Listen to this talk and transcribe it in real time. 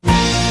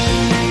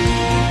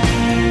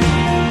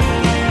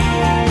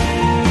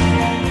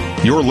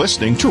You're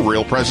listening to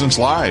Real Presence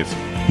Live.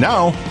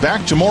 Now,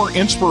 back to more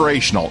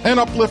inspirational and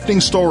uplifting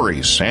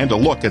stories and a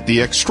look at the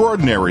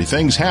extraordinary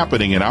things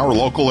happening in our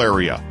local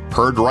area.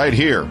 Heard right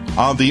here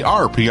on the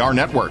RPR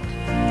Network.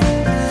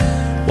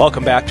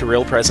 Welcome back to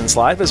Real Presence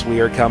Live as we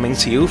are coming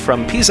to you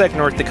from Pezek,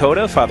 North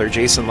Dakota. Father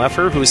Jason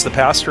Leffer, who's the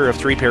pastor of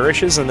 3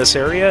 parishes in this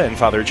area, and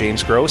Father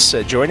James Gross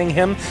joining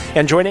him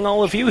and joining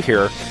all of you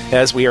here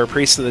as we are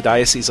priests of the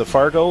Diocese of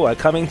Fargo,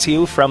 coming to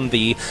you from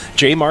the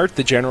J-Mart,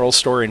 the general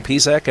store in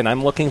Pezek, and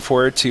I'm looking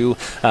forward to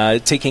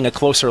taking a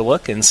closer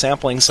look and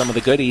sampling some of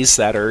the goodies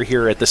that are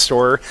here at the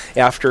store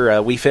after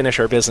we finish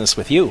our business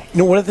with you. You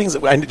know, one of the things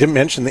that I didn't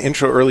mention in the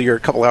intro earlier a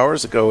couple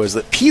hours ago is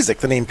that Pezek,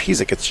 the name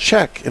Pezek, it's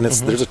Czech, and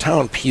there's a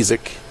town,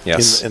 Pezek,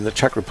 yes, in the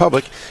Czech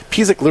Republic.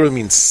 Pezek literally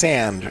means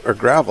sand or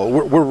gravel.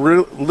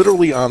 We're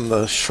literally on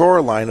the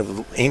shoreline of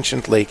the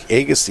ancient Lake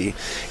Agassiz,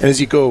 and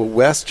as you go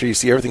west here, you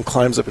see everything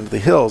climbs up into the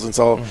hills, and it's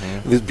all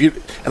these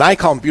and I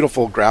call them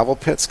beautiful gravel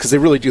pits because they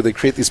really do. They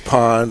create these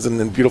ponds, and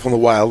then beautiful, and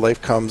the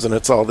wildlife comes, and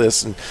it's all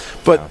this.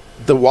 But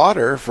the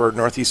water for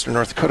northeastern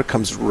North Dakota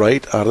comes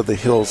right out of the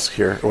hills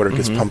here, where it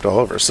gets pumped all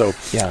over. So,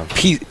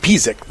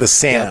 Pezek, the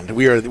sand. Yeah.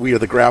 We are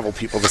the gravel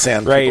people, the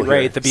sand people.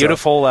 Right. Here. The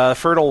beautiful,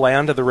 fertile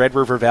land of the Red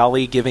River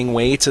Valley, giving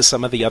way to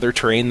some of the other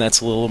terrain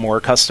that's a little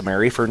more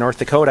customary for North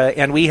Dakota.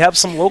 And we have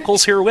some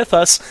locals here with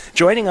us,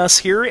 joining us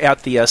here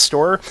at the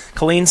store.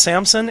 Colleen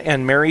Sampson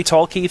and Mary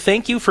Tolke,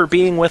 thank you for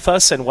being with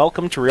us, and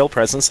welcome to Real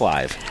Presence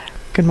Live.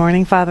 Good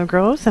morning, Father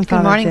Gross and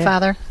Father. Good morning,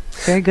 Father.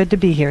 Very good to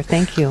be here.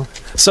 Thank you.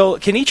 So,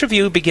 can each of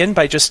you begin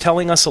by just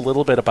telling us a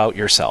little bit about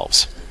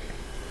yourselves?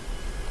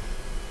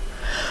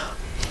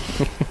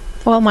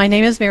 Well, my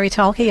name is Mary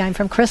Tolke. I'm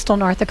from Crystal,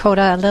 North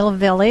Dakota, a little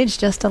village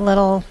just a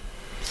little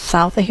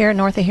south of here,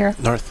 north of here.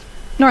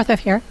 North of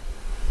here.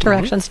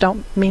 Directions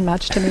don't mean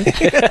much to me.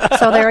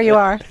 So there you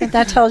are.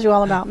 That tells you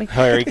all about me.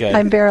 Very good.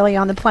 I'm barely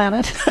on the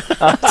planet.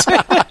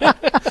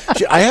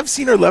 I have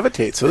seen her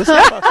levitate, so this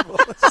is possible.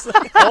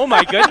 Oh,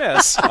 my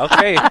goodness.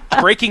 Okay.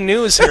 Breaking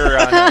news here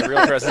on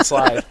Real Presence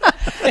Live.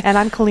 And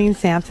I'm Colleen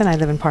Sampson. I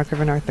live in Park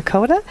River, North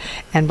Dakota.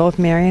 And both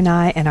Mary and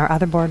I and our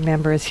other board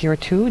member is here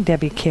too,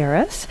 Debbie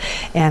Karras.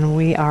 And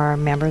we are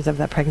members of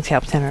the Pregnancy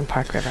Help Center in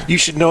Park River. You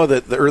should know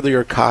that the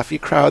earlier coffee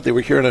crowd, they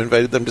were here and I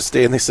invited them to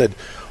stay, and they said,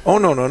 oh,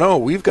 no,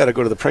 we've got to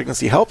go to the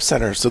Pregnancy Help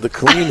Center so that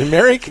Colleen and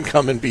Mary can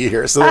come and be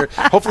here. So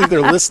hopefully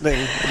they're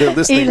listening. They're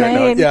listening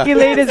right now. Yeah.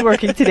 Elaine is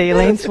working today.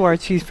 Elaine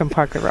Swartz, she's from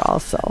Park River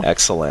also.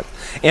 Excellent.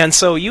 And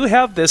so you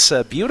have this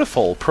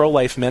beautiful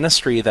pro-life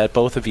ministry that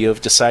both of you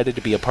have decided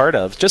to be a part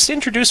of. Just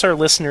introduce our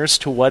listeners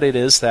to what it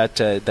is that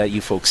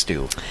you folks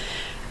do.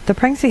 The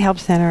Pregnancy Help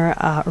Center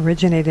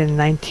originated in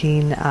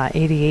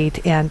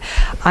 1988, and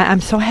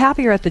I'm so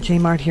happy you're at the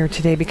J-Mart here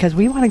today because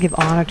we want to give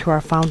honor to our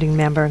founding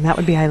member, and that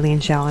would be Eileen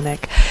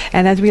Jelinek.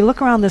 And as we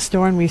look around the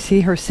store and we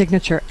see her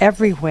signature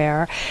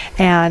everywhere,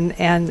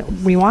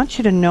 and we want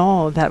you to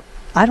know that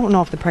I don't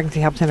know if the Pregnancy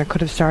Help Center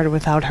could have started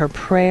without her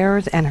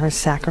prayers and her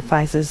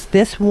sacrifices.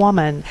 This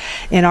woman,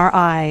 in our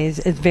eyes,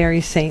 is very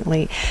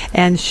saintly.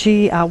 And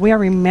we are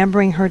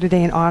remembering her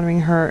today and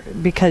honoring her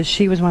because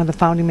she was one of the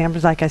founding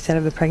members, like I said,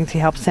 of the Pregnancy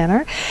Help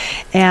Center.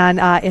 And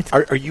it's...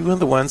 Are you one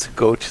of the ones who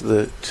go to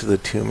the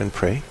tomb and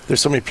pray?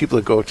 There's so many people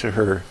that go to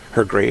her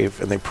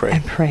grave and they pray.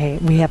 And pray.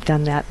 We have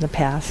done that in the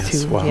past,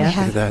 too. Wow. Yes.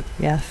 Look at that.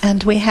 Yes.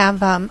 And we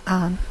have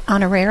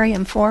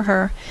honorarium for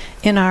her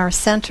in our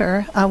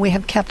center. We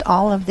have kept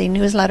all of the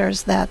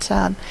newsletters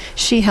that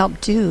she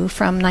helped do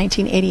from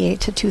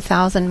 1988 to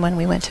 2000 when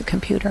we went to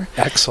computer.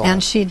 Excellent.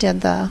 And she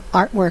did the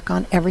artwork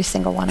on every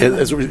single one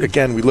of them.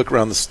 Again, we look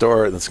around the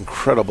store and it's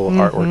incredible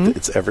artwork.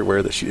 It's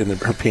everywhere that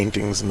her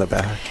paintings in the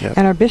back. Yep.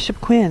 And our Bishop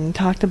Quinn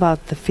talked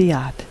about the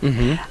fiat.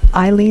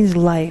 Eileen's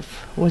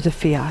life was a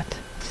fiat.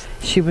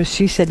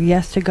 She said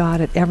yes to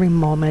God at every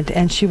moment,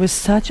 and she was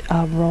such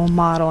a role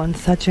model and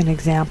such an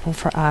example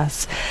for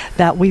us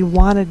that we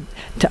wanted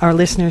our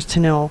listeners to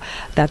know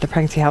that the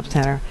Pregnancy Help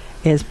Center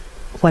is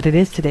what it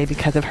is today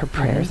because of her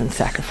prayers and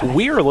sacrifice.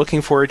 We are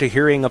looking forward to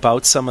hearing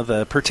about some of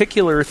the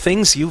particular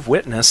things you've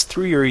witnessed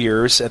through your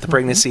years at the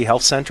Pregnancy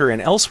Health Center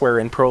and elsewhere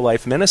in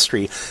pro-life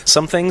ministry,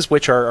 some things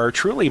which are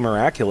truly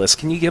miraculous.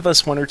 Can you give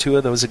us one or two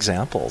of those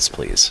examples,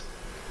 please?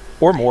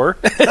 Or more.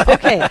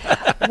 Okay.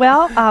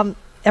 Well,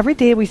 every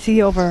day we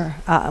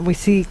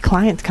see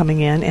clients coming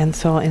in, and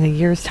so in a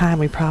year's time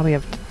we probably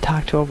have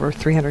talked to over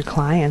 300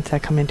 clients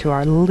that come into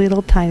our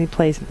little tiny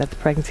place at the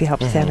Pregnancy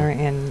Help Center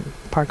in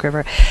Park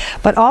River.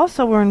 But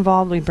also we're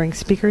involved, we bring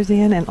speakers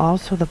in, and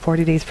also the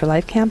 40 Days for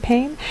Life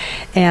campaign.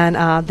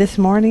 And this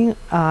morning,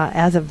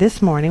 as of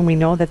this morning, we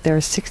know that there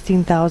are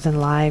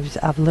 16,000 lives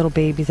of little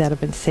babies that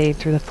have been saved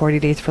through the 40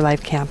 Days for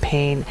Life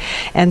campaign.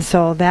 And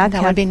so that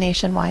would be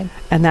nationwide.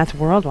 And that's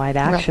worldwide,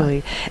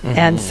 actually.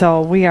 And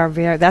so we are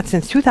that's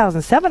since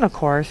 2007, of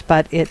course,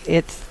 but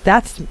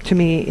that's to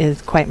me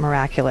is quite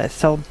miraculous.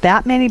 So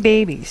that many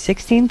babies,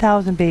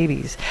 16,000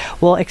 babies,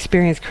 will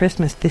experience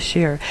Christmas this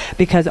year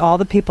because all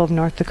the people of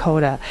North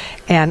Dakota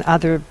and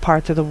other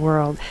parts of the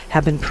world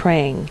have been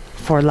praying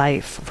for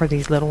life for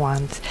these little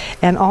ones.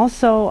 And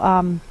also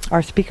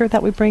our speaker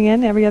that we bring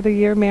in every other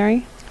year,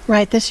 Mary?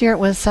 Right. This year it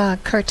was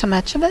Kurt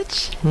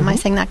Tomachevich. Am I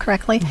saying that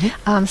correctly?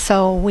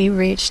 So we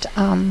reached,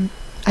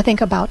 I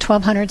think, about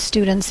 1,200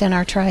 students in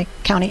our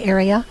Tri-County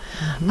area.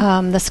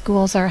 The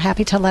schools are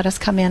happy to let us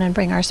come in and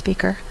bring our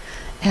speaker.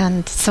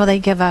 And so they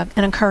give an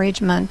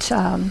encouragement.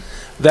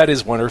 That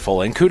is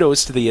wonderful. And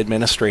kudos to the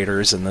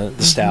administrators and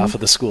the staff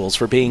of the schools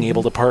for being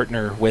able to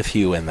partner with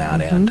you in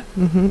that end.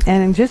 And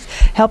in just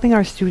helping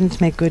our students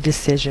make good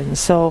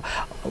decisions. So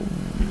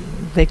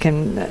they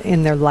can,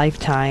 in their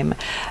lifetime,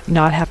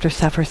 not have to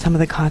suffer some of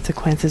the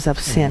consequences of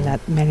sin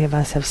that many of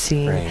us have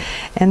seen. Right.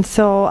 And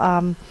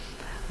so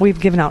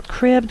we've given out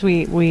cribs.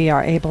 We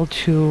are able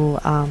to...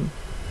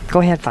 go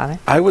ahead, Father.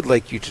 I would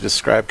like you to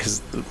describe,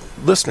 because the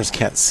listeners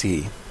can't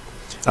see.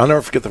 I'll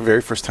never forget the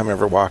very first time I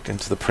ever walked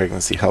into the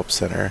Pregnancy Help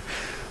Center,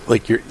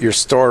 like your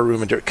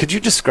storeroom. Could you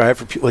describe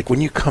for people, like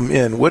when you come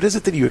in, what is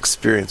it that you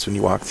experience when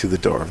you walk through the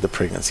door of the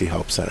Pregnancy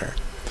Help Center?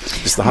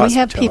 Just the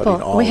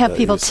hospitality. We have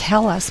people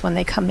tell us when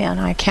they come in.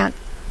 I can't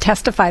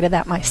testify to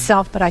that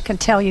myself, but I can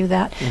tell you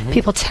that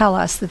people tell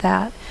us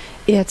that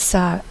it's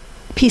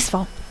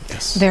peaceful.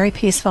 Yes. Very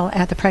peaceful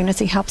at the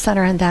Pregnancy Help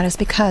Center, and that is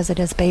because it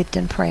is bathed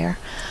in prayer.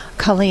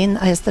 Colleen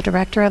is the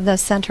director of the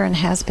center and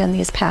has been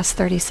these past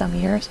 30-some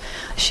years.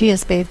 She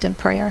is bathed in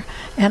prayer,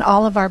 and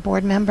all of our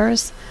board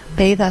members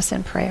bathe us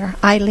in prayer.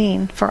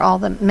 Eileen, for all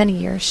the many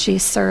years she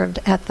served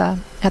at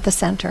the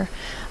center,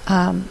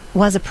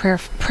 was a prayer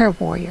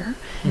warrior,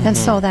 and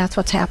so that's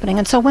what's happening.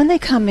 And so when they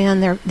come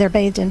in, they're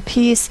bathed in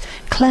peace,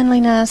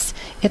 cleanliness.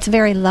 It's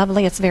very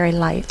lovely. It's very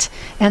light.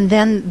 And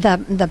then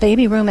the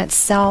baby room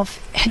itself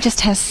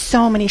just has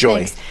so many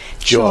things.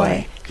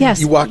 Joy. Yes.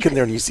 You walk in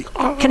there and you see...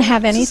 can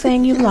have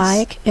anything you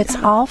like. It's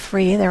all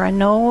free. There are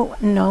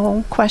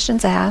no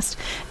questions asked.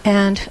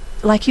 And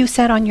like you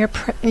said on your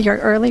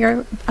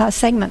earlier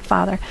segment,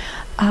 Father,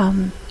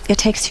 it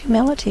takes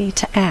humility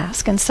to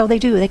ask. And so they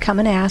do. They come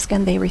and ask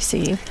and they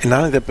receive. And not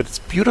only that, but it's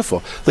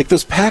beautiful. Like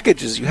those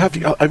packages, you have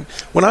to...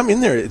 when I'm in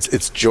there,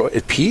 it's joy,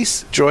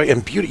 peace, joy,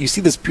 and beauty. You see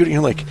this beauty,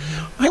 and you're like,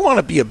 I want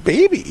to be a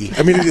baby.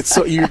 I mean, it's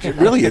so...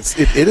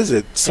 it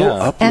is so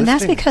uplifting. And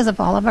that's because of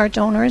all of our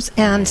donors,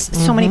 and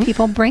so many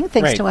people bring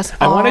things to us.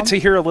 I wanted to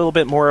hear a little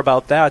bit more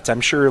about that.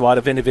 I'm sure a lot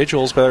of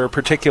individuals, but there are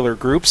particular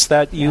groups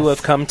that you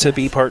have come to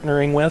be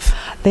partnering with.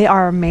 They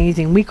are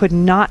amazing. We could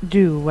not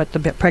do what the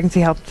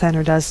Pregnancy Help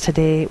Center does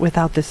today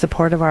without the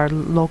support of our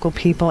local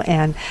people,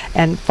 and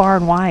far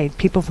and wide,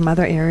 people from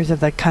other areas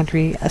of the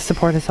country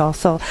support us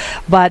also.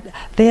 But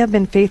they have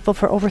been faithful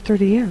for over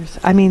 30 years.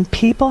 I mean,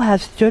 people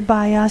have stood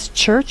by us.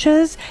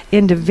 Churches,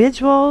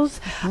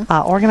 individuals,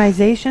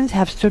 organizations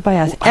have stood by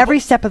us every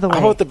step of the way.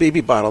 How about the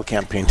baby bottle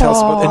campaign? Tell us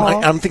about that.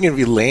 And I'm thinking of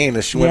Elaine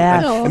as she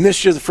went. And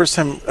this year, the first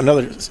time,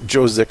 another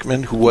Joe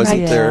Zickman, who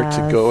wasn't there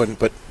to go,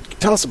 but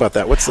tell us about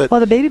that. What's that? Well,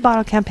 the baby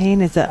bottle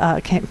campaign is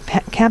a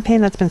campaign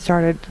that's been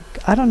started.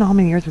 I don't know how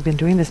many years we've been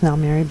doing this now,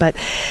 Mary, but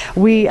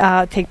we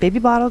take baby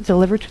bottles,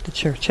 deliver to the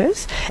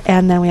churches,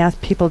 and then we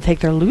ask people to take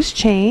their loose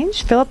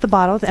change, fill up the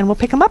bottles, and we'll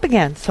pick them up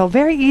again. So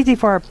very easy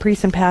for our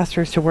priests and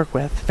pastors to work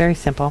with. Very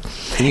simple.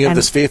 And you have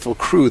this faithful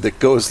crew that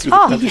goes through the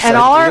countryside. And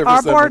all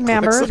our board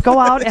members go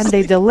out and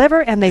they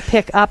deliver and they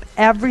pick up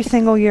every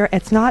single year.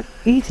 It's not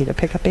easy to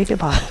pick up baby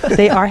bottles.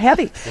 They are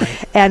heavy.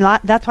 And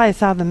that's why I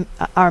saw them,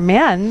 our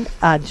men,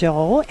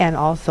 Joe and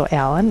also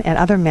Alan and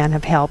other men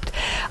have helped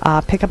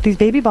pick up these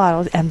baby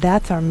bottles, and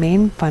that's our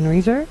main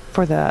fundraiser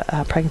for the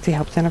Pregnancy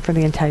Help Center for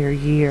the entire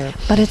year.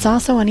 But it's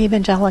also an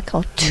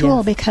evangelical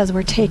tool because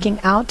we're taking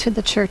out to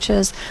the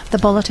churches the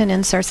bulletin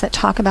inserts that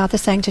talk about the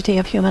sanctity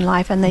of human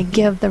life, and they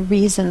give the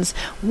reasons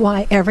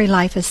why every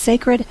life is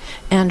sacred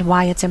and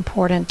why it's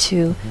important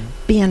to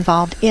be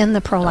involved in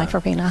the pro-life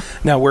arena.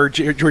 Now, we're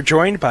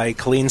joined by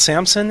Colleen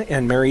Sampson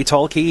and Mary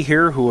Talke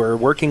here, who are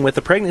working with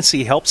the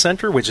Pregnancy Help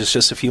Center, which is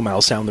just a few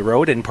miles down the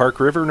road in Park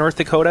River, North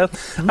Dakota.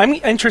 I'm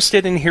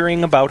interested in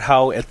hearing about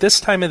how at this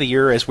time of the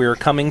year, as we are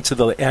coming to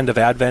the end of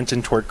Advent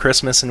and toward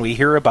Christmas, and we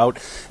hear about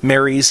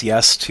Mary's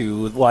yes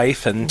to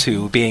life and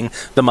to being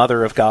the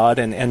mother of God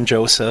and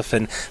Joseph,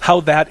 and how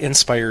that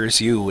inspires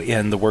you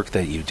in the work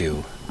that you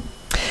do.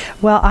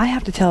 Well, I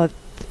have to tell it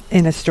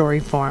in a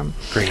story form.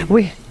 Great.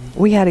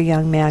 We had a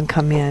young man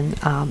come in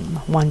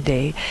one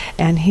day,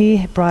 and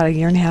he brought a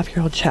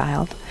 1.5-year-old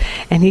child,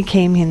 and he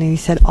came in and he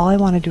said, all I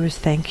want to do is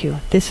thank you.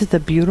 This is the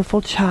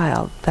beautiful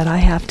child that I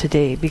have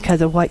today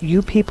because of what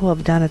you people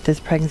have done at this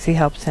Pregnancy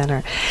Help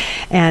Center.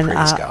 And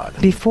Praise God.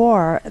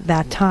 Before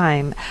that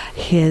time,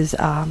 his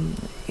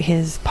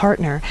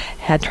partner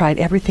had tried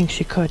everything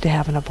she could to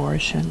have an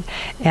abortion,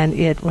 and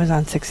it was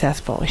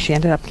unsuccessful. She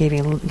ended up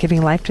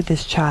giving life to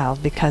this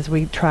child because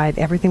we tried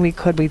everything we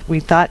could. We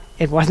thought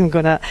it wasn't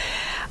going to...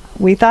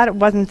 We thought it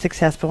wasn't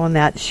successful and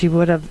that she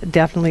would have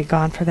definitely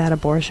gone for that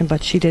abortion,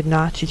 but she did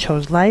not. She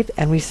chose life,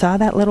 and we saw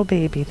that little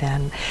baby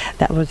then.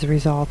 That was the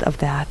result of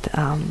that.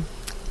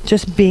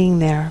 Just being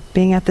there,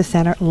 being at the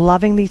center,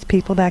 loving these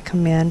people that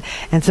come in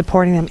and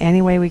supporting them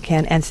any way we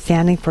can, and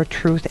standing for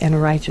truth and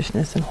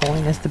righteousness and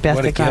holiness the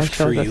best that God shows us.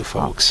 What a gift for you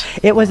folks.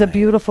 It was a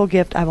beautiful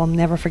gift. I will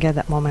never forget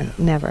that moment.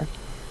 Never.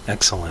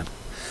 Excellent.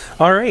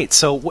 All right.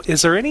 So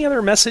is there any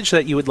other message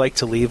that you would like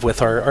to leave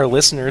with our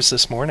listeners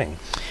this morning?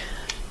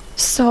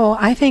 So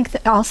I think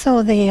that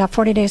also the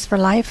 40 Days for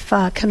Life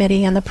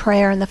committee and the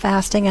prayer and the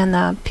fasting and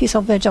the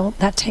peaceful vigil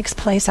that takes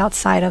place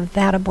outside of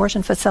that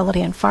abortion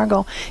facility in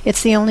Fargo.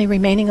 It's the only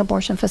remaining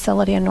abortion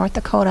facility in North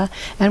Dakota,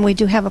 and we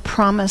do have a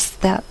promise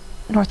that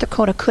North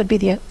Dakota could be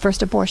the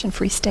first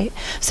abortion-free state.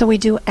 So we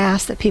do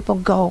ask that people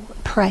go,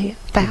 pray,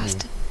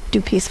 fast,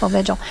 do peaceful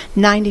vigil.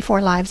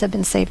 94 lives have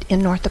been saved in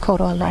North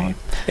Dakota alone. Right.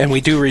 And we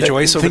do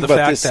rejoice over the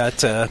fact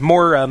that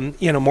more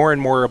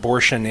and more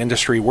abortion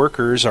industry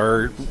workers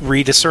are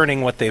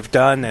rediscerning what they've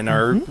done and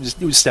are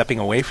stepping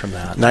away from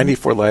that.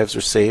 94 lives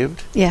are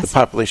saved. Yes. The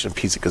population of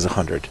Pisac is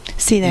 100.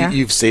 See there?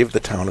 You've saved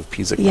the town of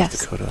Pisac, North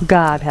Dakota.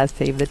 God has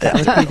saved the town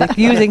of Pisac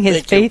using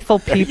His faithful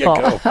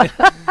people.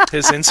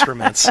 His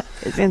instruments.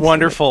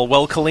 Wonderful.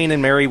 Well, Colleen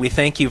and Mary, we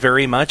thank you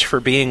very much for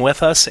being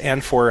with us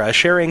and for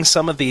sharing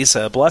some of these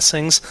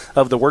blessings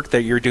of the work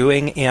that you're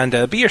doing,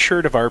 and be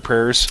assured of our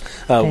prayers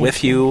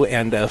with you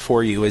and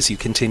for you as you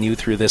continue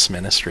through this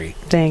ministry.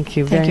 Thank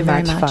you very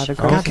much, Father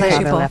Gross. God bless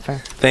you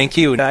both. Thank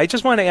you. I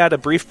just want to add a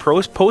brief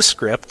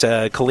postscript.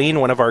 Colleen,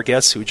 one of our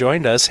guests who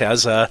joined us,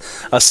 has a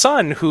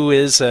son who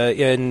is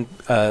in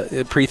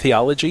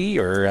pre-theology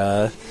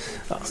or...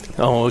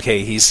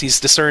 He's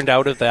discerned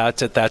out of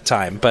that at that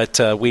time. But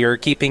we are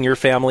keeping your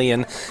family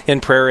in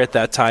prayer at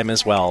that time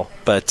as well.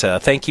 But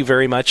thank you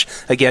very much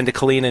again to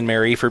Colleen and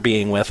Mary for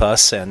being with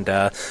us, and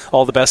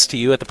all the best to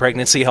you at the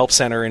Pregnancy Help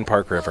Center in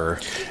Park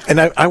River. And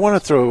I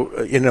want to throw,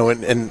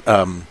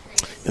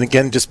 and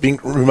again, just being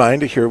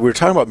reminded here, we were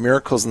talking about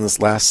miracles in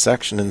this last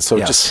section, and so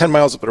just 10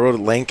 miles up the road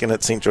at Lincoln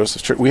at St.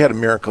 Joseph's Church, we had a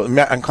miracle.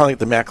 I'm calling it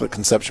the Immaculate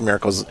Conception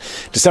Miracles.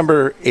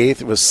 December 8th,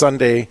 it was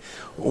Sunday.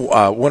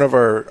 One of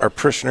our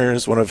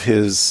parishioners, one of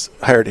his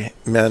hired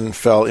men,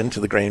 fell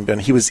into the grain bin.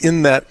 He was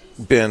in that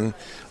bin,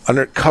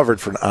 covered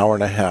for an hour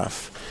and a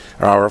half.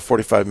 An hour,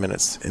 45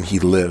 minutes, and he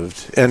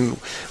lived. And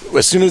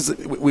as soon as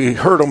we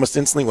heard, almost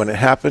instantly when it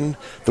happened,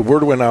 the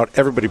word went out,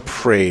 everybody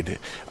prayed.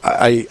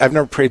 I've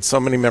never prayed so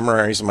many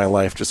memories in my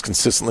life, just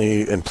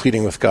consistently and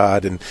pleading with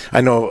God. And I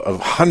know of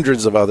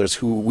hundreds of others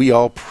who we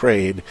all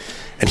prayed,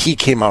 and he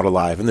came out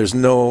alive. And there's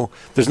no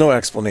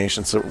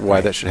explanation to why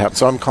that should happen.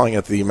 So I'm calling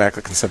it the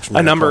Immaculate Conception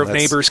Miracle. A number of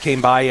neighbors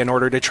came by in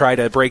order to try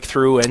to break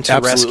through and to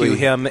rescue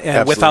him,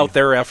 and without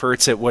their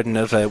efforts, it wouldn't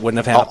have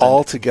happened.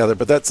 All together,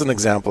 but that's an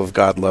example of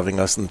God loving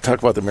us. And talk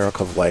about the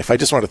miracle of life. I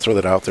just want to throw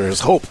that out there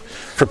as hope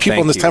for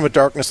people in this time of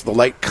darkness, the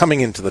light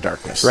coming into the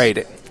darkness.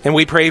 Right. And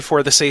we pray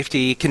for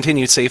the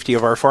continued safety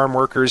of our farm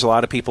workers. A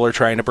lot of people are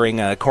trying to bring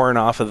corn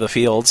off of the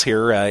fields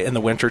here in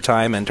the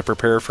wintertime and to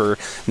prepare for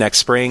next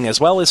spring,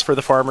 as well as for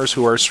the farmers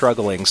who are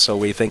struggling. So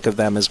we think of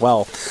them as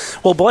well.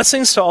 Well,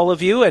 blessings to all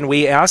of you, and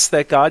we ask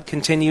that God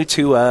continue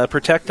to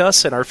protect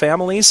us and our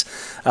families.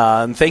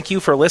 Thank you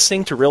for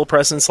listening to Real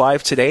Presence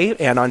Live today,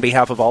 and on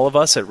behalf of all of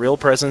us at Real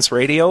Presence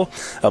Radio,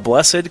 a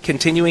blessed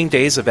continuing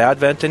days of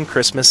Advent and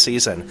Christmas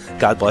season.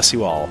 God bless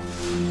you all.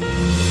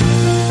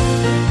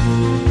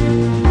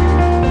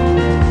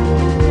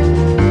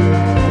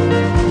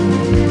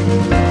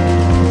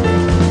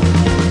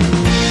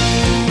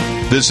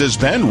 This has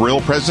been Real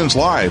Presence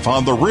Live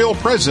on the Real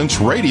Presence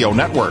Radio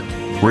Network.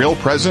 Real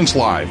Presence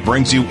Live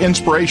brings you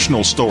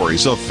inspirational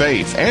stories of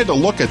faith and a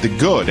look at the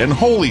good and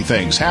holy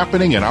things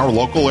happening in our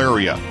local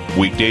area.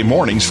 Weekday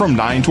mornings from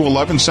 9 to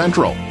 11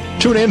 Central.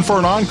 Tune in for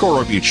an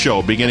encore of each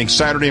show beginning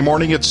Saturday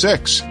morning at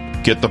 6.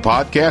 Get the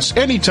podcast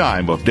any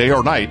time of day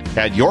or night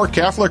at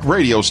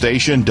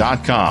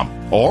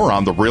yourcatholicradiostation.com or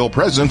on the Real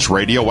Presence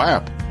Radio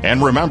app.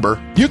 And remember,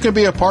 you can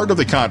be a part of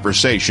the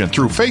conversation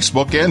through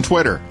Facebook and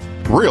Twitter.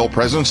 Real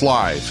Presence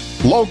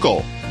Live.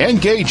 Local,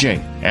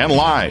 engaging, and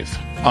live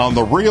on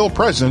the Real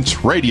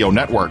Presence Radio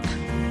Network.